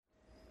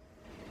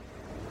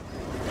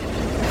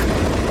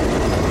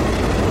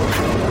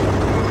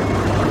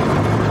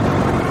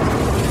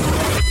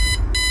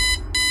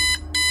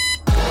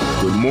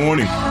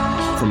morning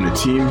from the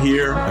team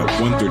here at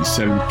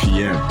 1:37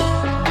 p.m.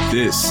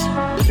 This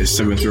is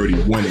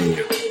 7:31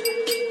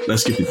 a.m.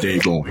 Let's get the day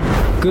going.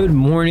 Good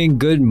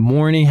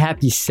morning.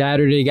 Happy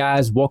Saturday,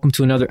 guys. Welcome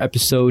to another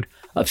episode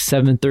of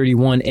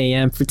 7:31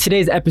 a.m. For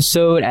today's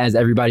episode, as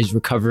everybody's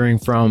recovering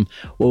from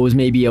what was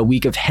maybe a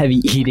week of heavy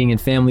eating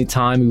and family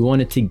time, we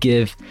wanted to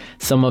give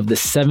some of the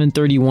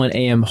 7:31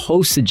 a.m.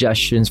 host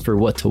suggestions for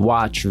what to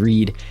watch,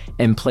 read,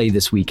 and play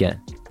this weekend.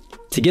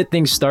 To get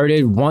things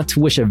started, want to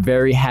wish a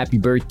very happy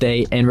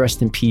birthday and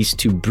rest in peace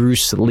to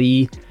Bruce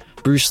Lee.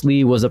 Bruce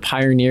Lee was a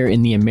pioneer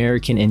in the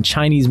American and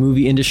Chinese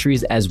movie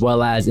industries, as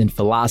well as in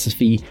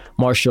philosophy,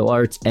 martial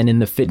arts, and in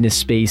the fitness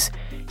space.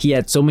 He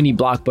had so many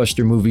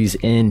blockbuster movies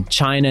in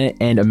China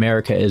and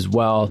America as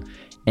well,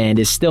 and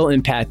is still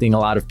impacting a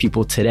lot of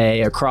people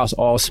today. Across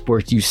all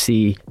sports, you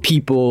see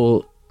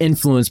people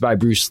influenced by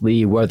Bruce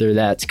Lee, whether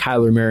that's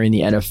Kyler Murray in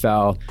the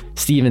NFL,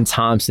 Stephen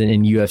Thompson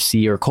in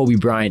UFC, or Kobe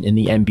Bryant in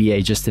the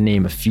NBA, just to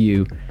name a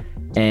few.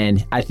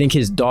 And I think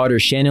his daughter,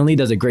 Shannon Lee,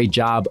 does a great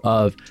job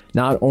of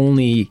not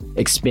only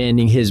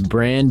expanding his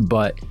brand,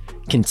 but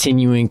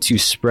continuing to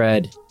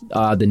spread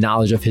the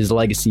knowledge of his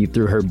legacy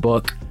through her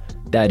book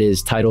that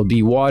is titled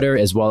Be Water,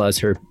 as well as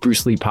her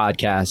Bruce Lee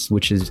podcast,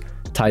 which is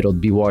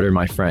titled Be Water,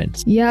 My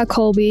Friends. Yeah,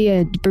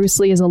 Colby, Bruce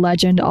Lee is a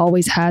legend,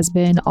 always has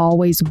been,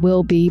 always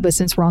will be. But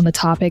since we're on the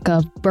topic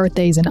of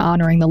birthdays and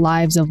honoring the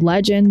lives of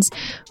legends,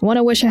 I want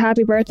to wish a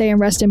happy birthday and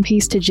rest in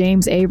peace to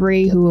James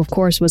Avery, who of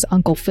course was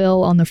Uncle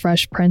Phil on The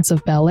Fresh Prince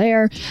of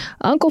Bel-Air.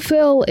 Uncle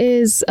Phil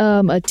is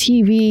a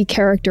TV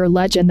character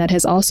legend that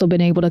has also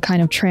been able to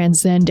kind of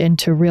transcend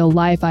into real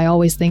life. I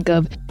always think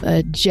of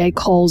J.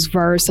 Cole's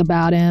verse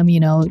about him,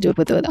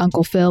 with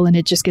Uncle Phil, and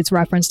it just gets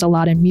referenced a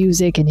lot in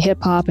music and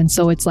hip hop. And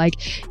so it's like,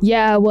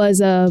 yeah, it was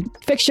a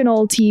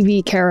fictional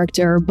TV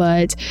character,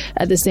 but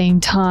at the same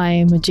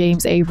time,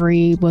 James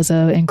Avery was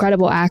an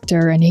incredible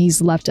actor, and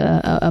he's left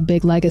a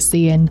big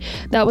legacy. And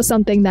that was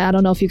something that, I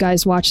don't know if you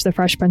guys watched the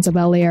Fresh Prince of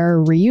Bel-Air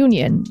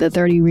reunion, the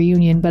 30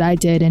 reunion, but I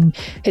did, and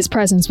his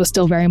presence was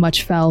still very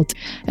much felt.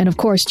 And of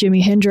course,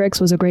 Jimi Hendrix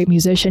was a great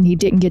musician. He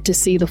didn't get to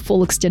see the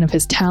full extent of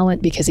his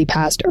talent because he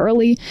passed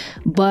early,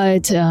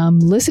 but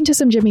listen to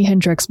some Jimi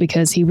Hendrix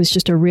because he was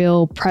just a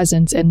real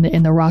presence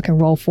in the rock and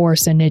roll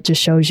force, and it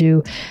just shows you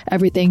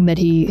everything that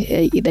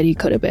he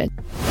could have been.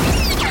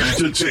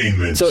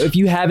 Entertainment. So if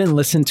you haven't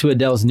listened to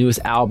Adele's newest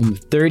album,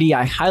 30,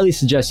 I highly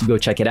suggest you go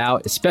check it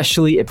out,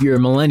 especially if you're a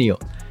millennial.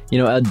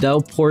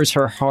 Adele pours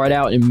her heart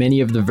out in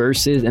many of the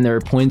verses, and there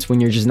are points when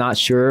you're just not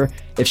sure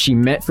if she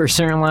meant for a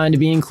certain line to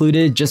be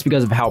included just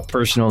because of how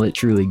personal it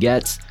truly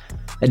gets.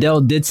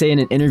 Adele did say in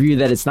an interview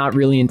that it's not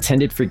really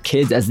intended for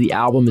kids, as the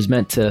album is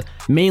meant to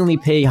mainly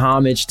pay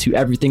homage to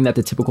everything that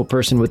the typical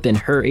person within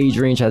her age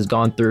range has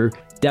gone through.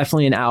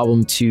 Definitely an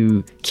album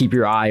to keep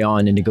your eye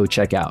on and to go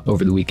check out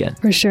over the weekend.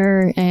 For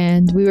sure.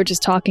 And we were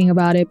just talking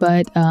about it,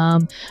 but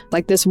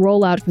this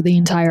rollout for the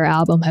entire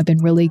album have been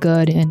really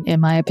good in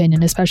my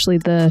opinion, especially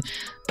the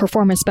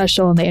performance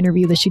special and the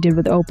interview that she did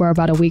with Oprah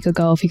about a week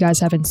ago. If you guys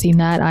haven't seen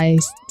that, I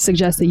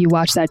suggest that you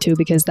watch that too,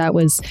 because that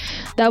was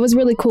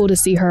really cool to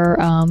see her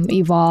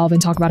evolve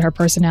and talk about her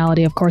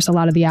personality. Of course, a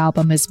lot of the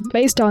album is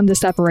based on the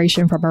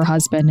separation from her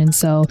husband, and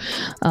so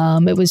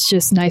it was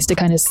just nice to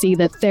kind of see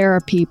the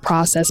therapy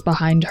process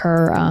behind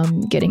her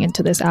getting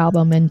into this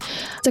album. And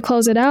to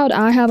close it out,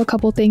 I have a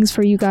couple things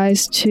for you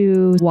guys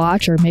to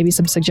watch, or maybe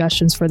some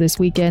suggestions for this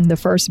weekend. The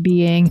first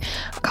being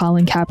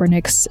Colin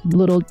Kaepernick's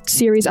little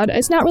series.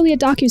 It's not really a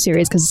docuseries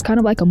because it's kind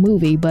of like a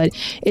movie, but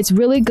it's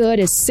really good.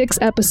 It's 6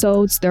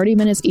 episodes, 30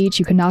 minutes each.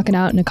 You can knock it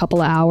out in a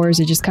couple of hours.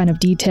 It just kind of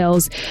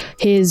details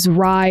his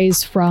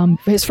rise from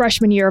his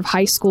freshman year of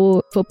high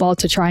school football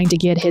to trying to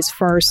get his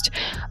first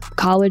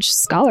college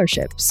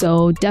scholarship.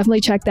 So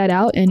definitely check that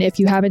out. And if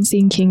you haven't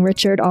seen King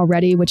Richard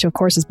already, which of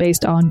course is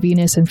based on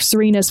Venus and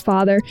Serena's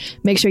father,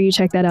 make sure you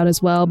check that out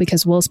as well,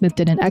 because Will Smith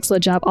did an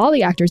excellent job. All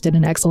the actors did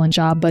an excellent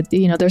job, but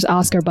there's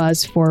Oscar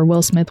buzz for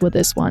Will Smith with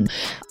this one.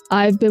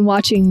 I've been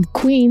watching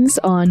Queens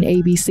on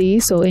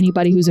ABC, so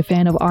anybody who's a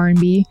fan of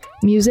R&B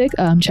music,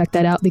 check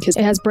that out, because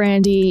it has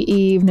Brandy,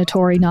 Eve,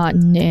 Notori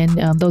Naughton,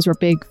 and those were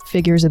big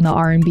figures in the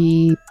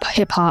R&B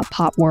hip-hop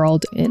pop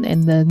world in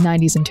the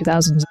 90s and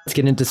 2000s. Let's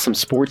get into some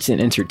sports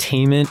and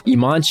entertainment.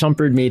 Iman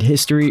Shumpert made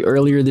history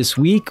earlier this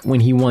week when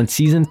he won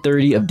season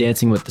 30 of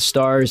Dancing with the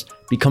Stars,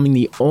 becoming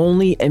the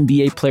only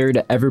NBA player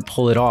to ever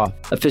pull it off.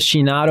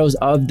 Aficionados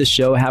of the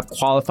show have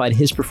qualified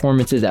his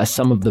performances as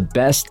some of the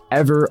best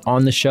ever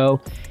on the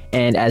show.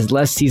 And as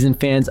less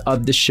seasoned fans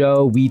of the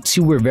show, we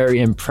too were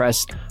very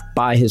impressed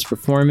by his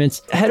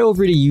performance. Head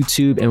over to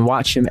YouTube and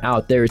watch him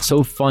out there. It's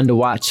so fun to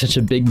watch such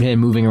a big man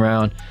moving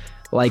around.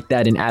 like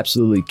that and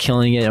absolutely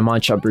killing it.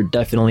 Iman Shumpert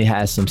definitely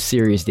has some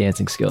serious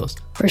dancing skills.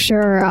 For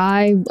sure.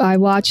 I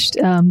watched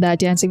that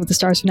Dancing with the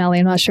Stars finale.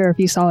 I'm not sure if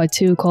you saw it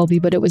too, Colby,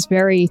 but it was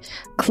very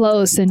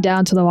close and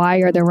down to the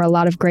wire. There were a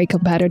lot of great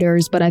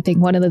competitors, but I think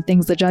one of the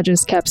things the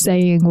judges kept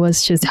saying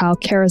was just how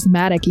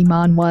charismatic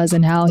Iman was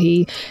and how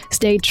he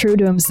stayed true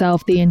to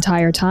himself the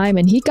entire time.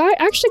 And he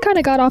actually kind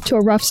of got off to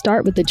a rough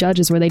start with the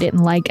judges where they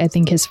didn't like, I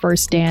think, his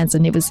first dance,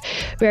 and it was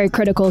very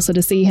critical. So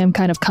to see him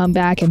kind of come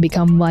back and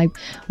become like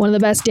one of the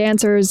best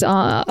dancers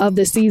of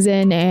the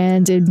season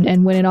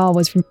and win it all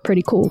was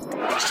pretty cool.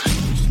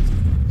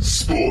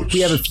 Sports.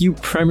 We have a few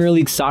Premier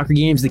League soccer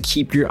games to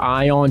keep your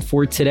eye on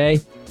for today.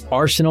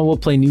 Arsenal will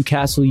play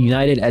Newcastle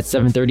United at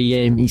 7:30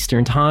 a.m.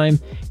 Eastern Time,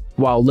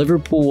 while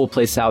Liverpool will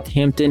play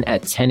Southampton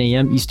at 10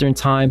 a.m. Eastern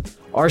Time.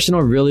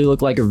 Arsenal really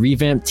look like a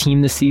revamped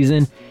team this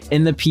season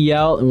in the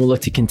PL and will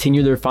look to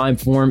continue their fine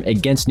form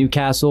against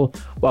Newcastle,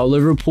 while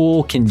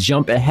Liverpool can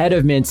jump ahead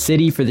of Man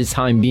City for the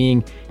time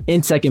being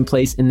in second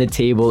place in the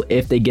table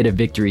if they get a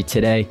victory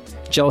today.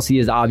 Chelsea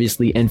is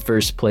obviously in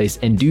first place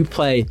and do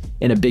play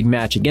in a big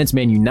match against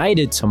Man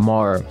United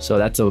tomorrow. So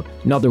that's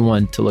another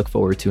one to look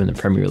forward to in the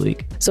Premier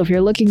League. So if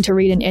you're looking to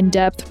read an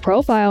in-depth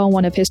profile on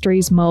one of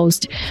history's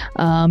most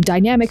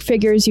dynamic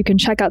figures, you can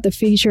check out the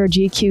feature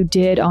GQ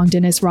did on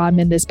Dennis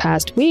Rodman this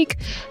past week.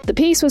 The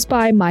piece was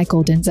by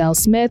Michael Denzel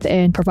Smith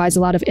and provides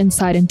a lot of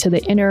insight into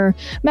the inner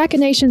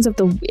machinations of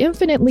the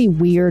infinitely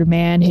weird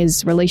man,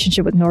 his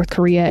relationship with North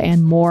Korea,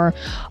 and more.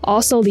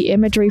 Also, the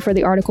imagery for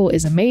the article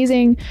is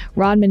amazing.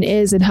 Rodman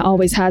is and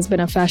always has been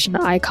a fashion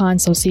icon,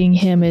 so seeing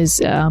him as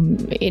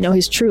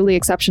his truly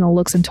exceptional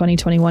looks in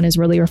 2021 is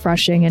really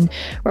refreshing and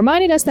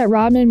reminded us that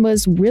Rodman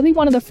was really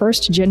one of the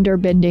first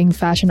gender-bending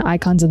fashion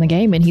icons in the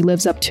game, and he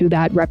lives up to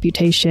that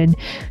reputation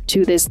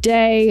to this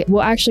day.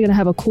 We're actually going to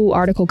have a cool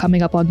article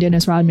coming up on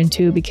Dennis Rodman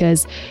too,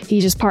 because he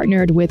just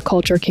partnered with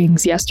Culture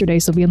Kings yesterday,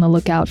 so be on the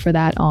lookout for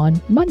that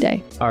on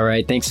Monday. All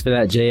right, thanks for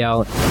that,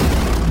 JL.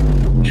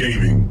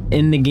 Gaming.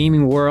 In the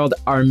gaming world,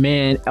 our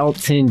man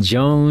Elton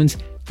Jones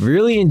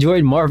really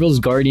enjoyed Marvel's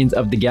Guardians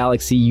of the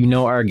Galaxy. You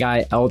know our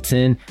guy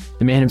Elton.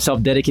 The man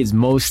himself dedicates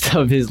most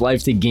of his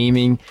life to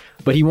gaming,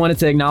 but he wanted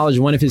to acknowledge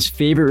one of his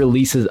favorite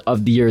releases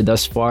of the year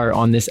thus far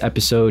on this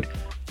episode.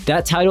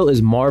 That title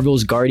is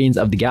Marvel's Guardians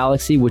of the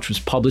Galaxy, which was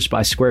published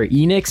by Square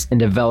Enix and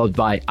developed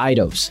by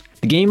Eidos.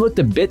 The game looked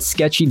a bit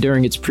sketchy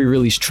during its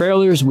pre-release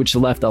trailers, which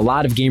left a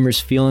lot of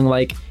gamers feeling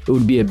like it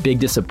would be a big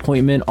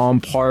disappointment on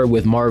par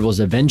with Marvel's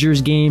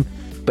Avengers game.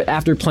 But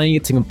after playing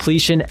it to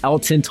completion,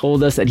 Elton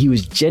told us that he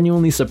was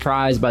genuinely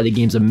surprised by the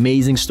game's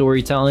amazing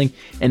storytelling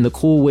and the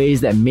cool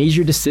ways that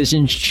major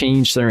decisions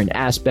change certain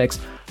aspects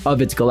of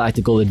its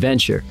galactical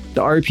adventure.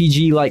 The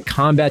RPG-like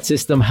combat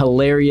system,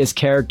 hilarious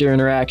character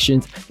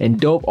interactions, and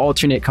dope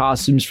alternate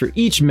costumes for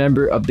each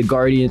member of the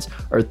Guardians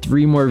are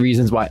 3 more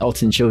reasons why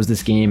Elton chose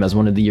this game as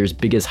one of the year's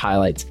biggest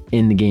highlights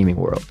in the gaming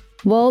world.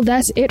 Well,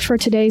 that's it for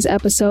today's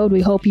episode.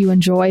 We hope you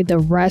enjoyed the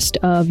rest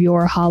of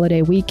your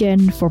holiday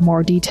weekend. For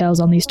more details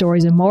on these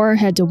stories and more,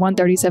 head to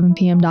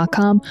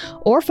 137pm.com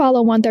or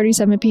follow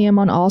 137pm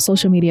on all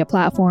social media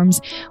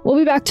platforms. We'll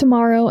be back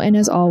tomorrow, and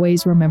as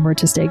always, remember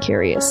to stay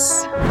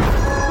curious.